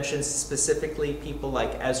Luther mentions specifically people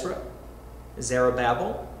like Ezra,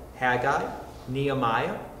 Zerubbabel, Haggai,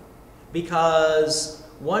 Nehemiah, because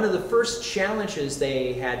one of the first challenges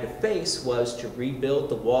they had to face was to rebuild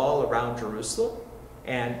the wall around Jerusalem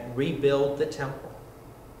and rebuild the temple.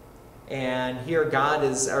 And here God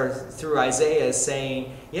is, or through Isaiah, is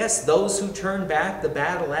saying, yes, those who turn back the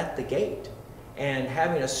battle at the gate, and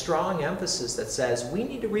having a strong emphasis that says we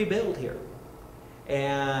need to rebuild here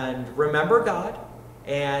and remember God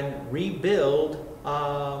and rebuild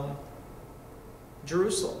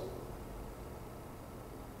Jerusalem.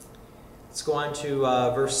 Let's go on to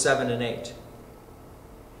verse 7 and 8.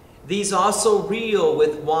 These also reel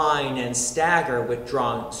with wine and stagger with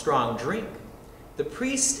strong drink. The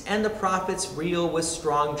priests and the prophets reel with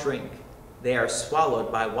strong drink. They are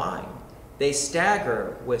swallowed by wine. They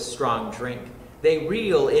stagger with strong drink. They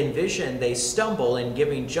reel in vision. They stumble in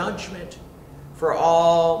giving judgment. For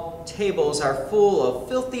all tables are full of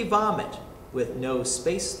filthy vomit with no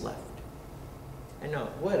space left. I know,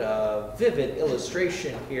 what a vivid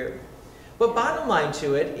illustration here. But bottom line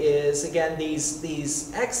to it is, again,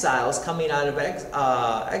 these exiles coming out of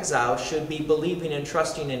exile should be believing and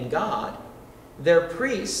trusting in God. Their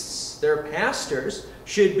priests, their pastors,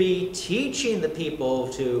 should be teaching the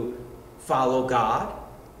people to follow God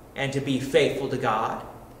and to be faithful to God,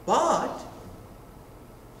 but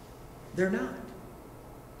they're not.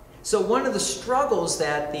 So one of the struggles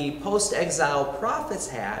that the post-exile prophets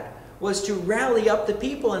had was to rally up the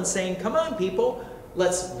people and saying, come on, people,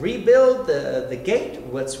 let's rebuild the gate,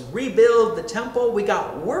 let's rebuild the temple, we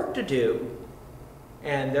got work to do.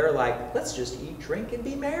 And they're like, let's just eat, drink, and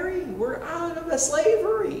be merry. We're out of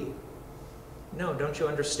slavery. No, don't you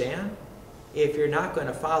understand? If you're not going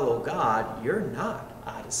to follow God, you're not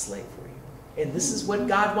out of slavery. And this is what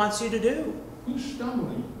God wants you to do. Who's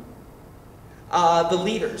stumbling? The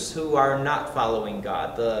leaders who are not following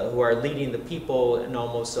God, who are leading the people and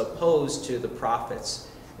almost opposed to the prophets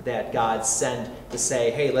that God sent to say,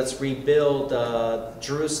 hey, let's rebuild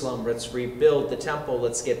Jerusalem, let's rebuild the temple,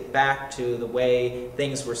 let's get back to the way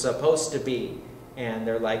things were supposed to be. And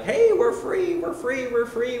they're like, hey, we're free, we're free, we're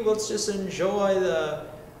free, let's just enjoy the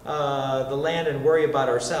land and worry about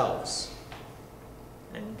ourselves.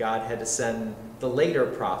 And God had to send the later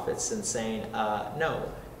prophets and saying,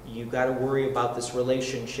 no, you got to worry about this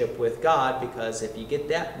relationship with God, because if you get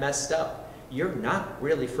that messed up, you're not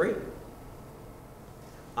really free.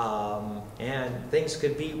 And things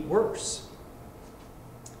could be worse.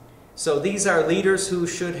 So these are leaders who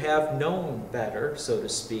should have known better, so to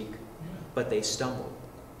speak, but they stumbled.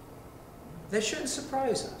 That shouldn't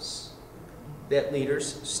surprise us, that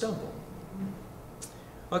leaders stumble.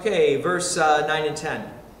 Okay, verse 9 and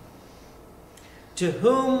 10. To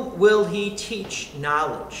whom will he teach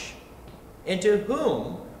knowledge? And to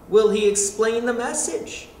whom will he explain the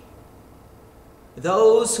message?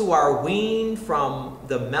 Those who are weaned from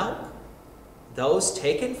the milk, those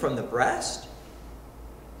taken from the breast?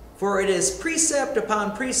 For it is precept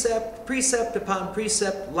upon precept, precept upon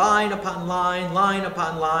precept, line upon line, line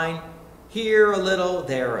upon line, here a little,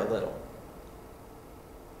 there a little.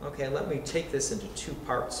 Okay, let me take this into two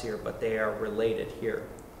parts here, but they are related here.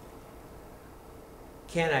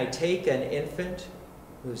 Can I take an infant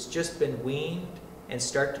who's just been weaned and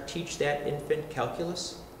start to teach that infant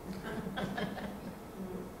calculus?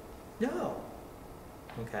 No.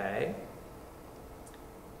 Okay.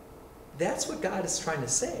 That's what God is trying to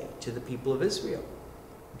say to the people of Israel.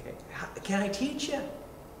 Okay. Can I teach you?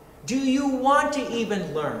 Do you want to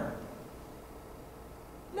even learn?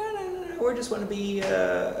 No. We just want to be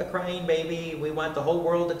a crying baby. We want the whole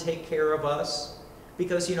world to take care of us.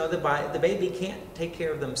 Because, you know, the baby can't take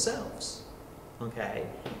care of themselves. Okay?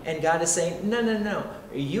 And God is saying, no.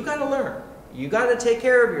 You got to learn. You got to take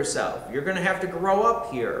care of yourself. You're going to have to grow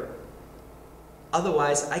up here.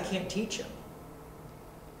 Otherwise, I can't teach you.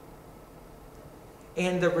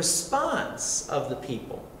 And the response of the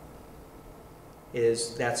people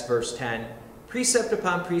is, that's verse 10, precept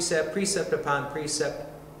upon precept, precept upon precept.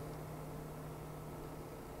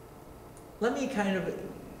 Let me kind of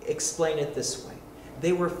explain it this way.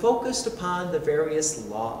 They were focused upon the various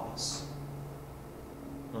laws,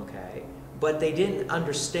 okay? But they didn't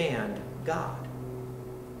understand God,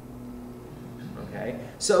 okay?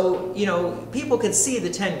 So, you know, people can see the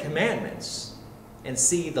 10 Commandments and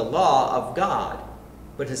see the law of God,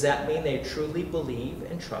 but does that mean they truly believe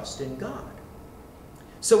and trust in God?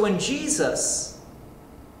 So when Jesus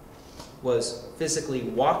was physically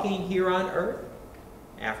walking here on earth,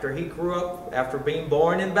 after he grew up, after being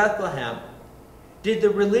born in Bethlehem, did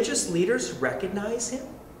the religious leaders recognize him?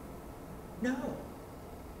 No.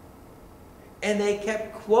 And they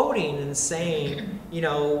kept quoting and saying, you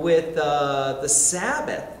know, with the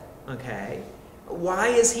Sabbath, okay, why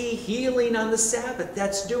is he healing on the Sabbath?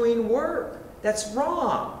 That's doing work. That's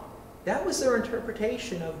wrong. That was their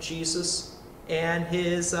interpretation of Jesus and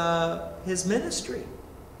his ministry.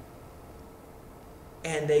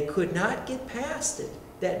 And they could not get past it,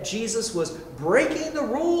 that Jesus was breaking the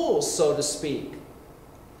rules, so to speak.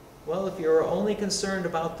 Well, if you're only concerned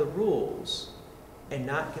about the rules and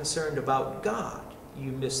not concerned about God,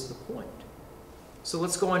 you miss the point. So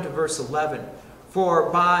let's go on to verse 11.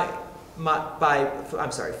 For by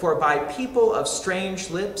people of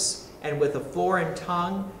strange lips and with a foreign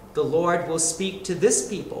tongue, the Lord will speak to this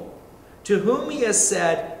people, to whom he has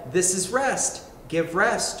said, this is rest, give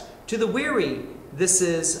rest. To the weary, this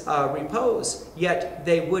is repose. Yet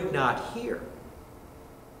they would not hear.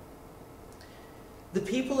 The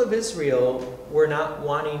people of Israel were not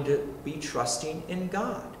wanting to be trusting in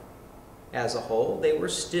God. As a whole, they were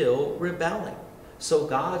still rebelling. So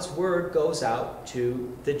God's word goes out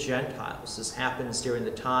to the Gentiles. This happens during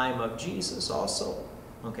the time of Jesus also.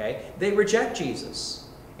 Okay? They reject Jesus.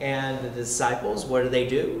 And the disciples, what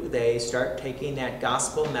do? They start taking that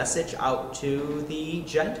gospel message out to the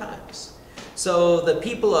Gentiles. So the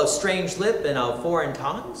people of strange lip and of foreign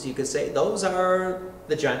tongues, you could say, those are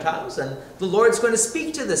the Gentiles, and the Lord's going to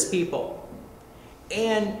speak to this people.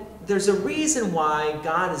 And there's a reason why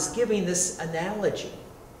God is giving this analogy.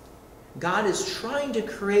 God is trying to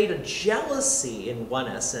create a jealousy, in one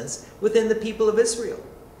essence, within the people of Israel,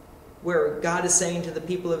 where God is saying to the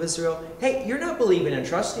people of Israel, hey, you're not believing and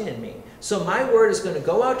trusting in me, so my word is going to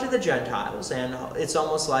go out to the Gentiles. And it's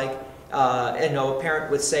almost like, a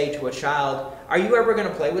parent would say to a child, are you ever going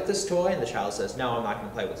to play with this toy? And the child says, no, I'm not going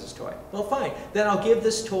to play with this toy. Well, fine. Then I'll give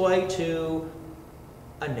this toy to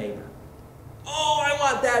a neighbor. Oh, I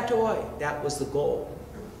want that toy. That was the goal.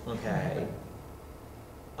 Okay.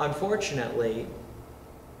 Unfortunately,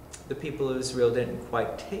 the people of Israel didn't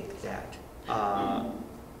quite take that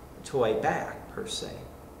toy back, per se.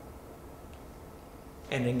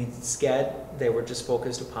 And instead, they were just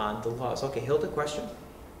focused upon the laws. Okay, Hilda, question?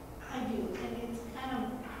 I do, and it's kind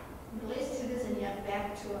of relates to this, and yet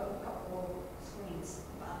back to a couple of screens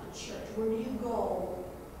about the church. Where do you go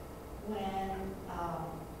when, I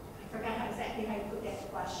forgot exactly how you put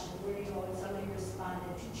that question, where do you go when somebody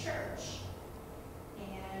responded to church?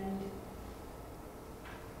 And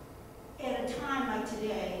at a time like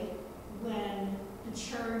today, when the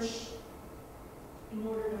church, in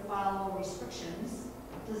order to follow restrictions,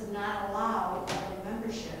 does not allow other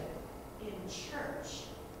membership in church,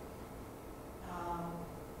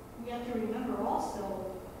 we have to remember also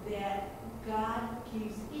that God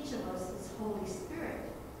gives each of us His Holy Spirit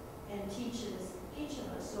and teaches each of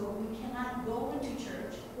us. So we cannot go into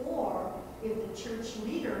church, or if the church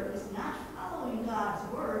leader is not following God's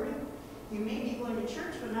word, you may be going to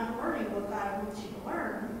church but not learning what God wants you to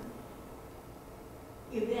learn.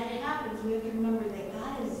 If that happens, we have to remember that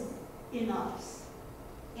God is in us.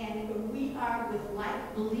 And if we are with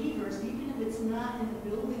like believers, even if it's not in the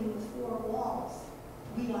building with four walls,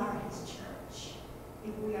 we are His church.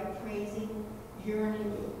 If we are praising,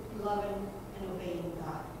 yearning, loving, and obeying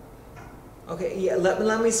God. Okay, yeah,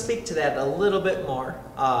 let me speak to that a little bit more.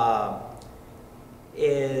 And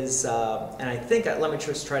I think, let me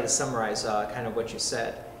just try to summarize kind of what you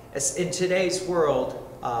said. In today's world,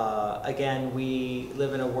 again, we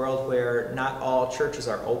live in a world where not all churches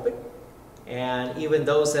are open. And even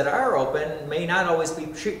those that are open may not always be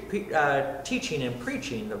teaching and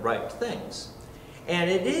preaching the right things.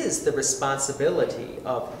 And it is the responsibility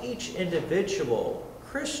of each individual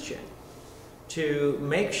Christian to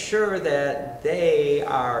make sure that they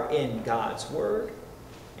are in God's Word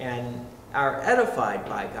and are edified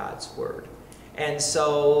by God's Word. And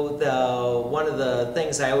so one of the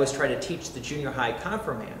things I always try to teach the junior high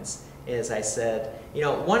confirmands is I said,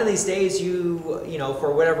 one of these days you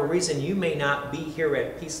for whatever reason, you may not be here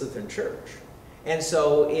at Peace Lutheran Church. And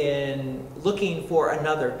so in looking for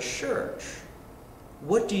another church,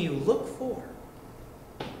 what do you look for?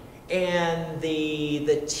 And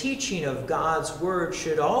the teaching of God's Word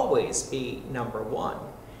should always be number one.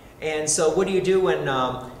 And so what do you do when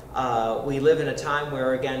we live in a time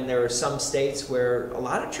where, again, there are some states where a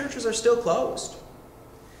lot of churches are still closed?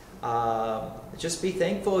 Just be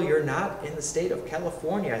thankful you're not in the state of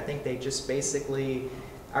California. I think they just basically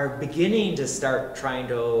are beginning to start trying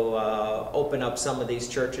to open up some of these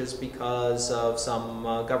churches because of some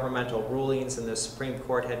governmental rulings, and the Supreme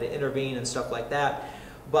Court had to intervene and stuff like that.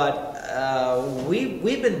 But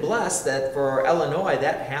we've been blessed that for Illinois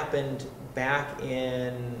that happened back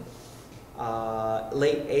in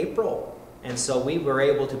late April, and so we were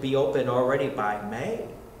able to be open already by May.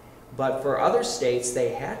 But for other states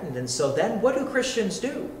they hadn't. And so then what do Christians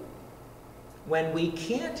do when we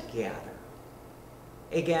can't gather?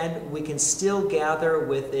 Again, we can still gather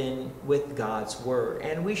with God's Word,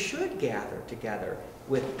 and we should gather together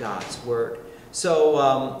with God's Word.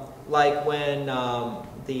 So like when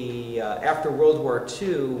after World War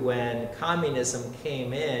II, when communism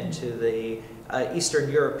came into the Eastern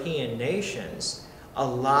European nations, a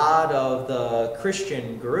lot of the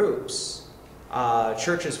Christian groups,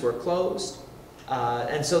 churches were closed,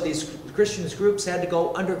 and so these Christian groups had to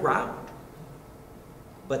go underground.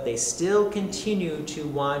 But they still continue to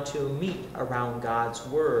want to meet around God's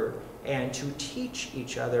Word and to teach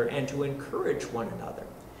each other and to encourage one another.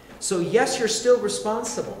 So yes, you're still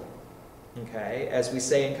responsible, okay? As we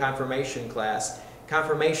say in confirmation class,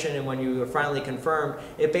 confirmation, and when you are finally confirmed,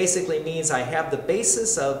 it basically means I have the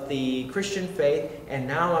basis of the Christian faith, and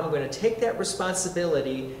now I'm going to take that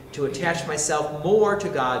responsibility to attach myself more to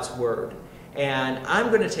God's Word. And I'm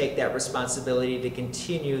going to take that responsibility to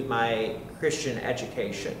continue my Christian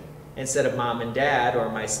education instead of mom and dad or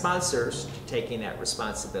my sponsors taking that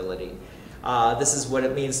responsibility. This is what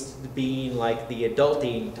it means to being like the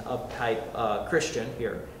adulting type Christian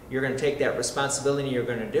here. You're going to take that responsibility and you're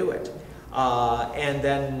going to do it. And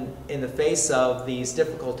then in the face of these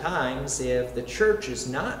difficult times, if the church is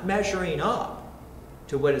not measuring up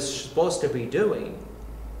to what it's supposed to be doing,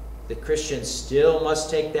 the Christians still must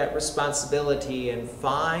take that responsibility and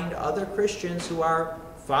find other Christians who are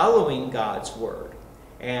following God's Word.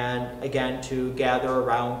 And again, to gather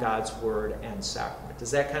around God's Word and sacrament.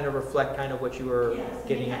 Does that kind of reflect kind of what you were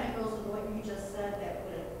getting at? Yes, and it goes to what you just said, that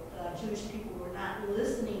the Jewish people were not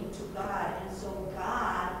listening to God, and so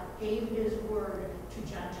God gave His Word to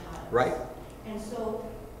Gentiles. Right. And so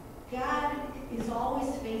God is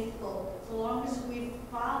always faithful so long as we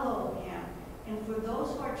follow him. And for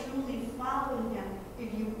those who are truly following him,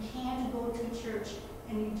 if you can't go to church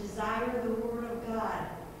and you desire the word of God,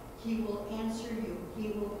 he will answer you, he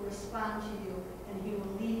will respond to you, and he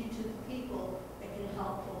will lead you to the people that can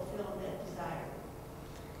help fulfill that desire.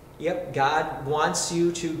 Yep, God wants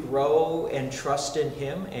you to grow and trust in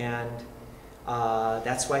him, and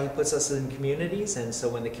that's why he puts us in communities. And so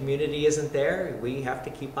when the community isn't there, we have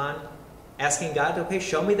to keep on asking God, okay,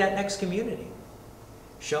 show me that next community.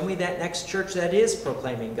 Show me that next church that is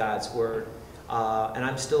proclaiming God's word. And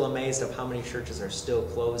I'm still amazed of how many churches are still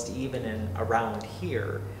closed, even around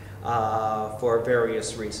here, for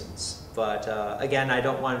various reasons. But again, I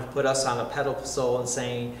don't want to put us on a pedestal and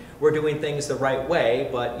saying we're doing things the right way,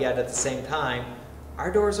 but yet at the same time,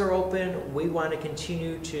 our doors are open. We want to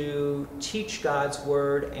continue to teach God's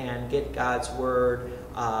word and get God's word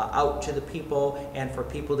out to the people, and for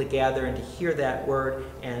people to gather and to hear that word,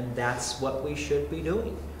 and that's what we should be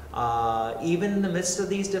doing, even in the midst of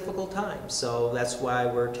these difficult times. So that's why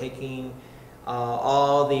we're taking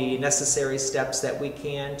all the necessary steps that we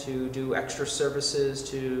can to do extra services,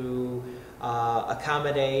 to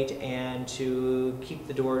accommodate and to keep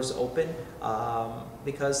the doors open,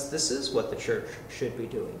 because this is what the church should be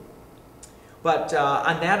doing. But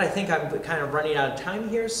on that, I think I'm kind of running out of time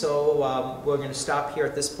here, so we're going to stop here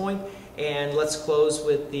at this point, and let's close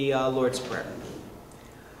with the Lord's Prayer.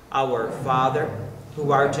 Our Father,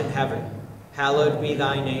 who art in heaven, hallowed be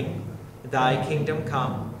thy name. Thy kingdom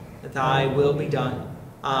come, thy will be done,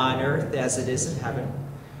 on earth as it is in heaven.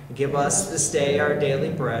 Give us this day our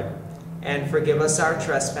daily bread, and forgive us our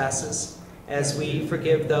trespasses, as we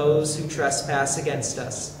forgive those who trespass against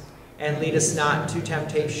us. And lead us not into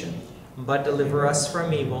temptation, but deliver us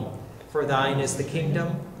from evil. For thine is the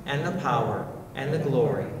kingdom, and the power, and the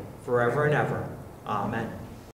glory, forever and ever. Amen.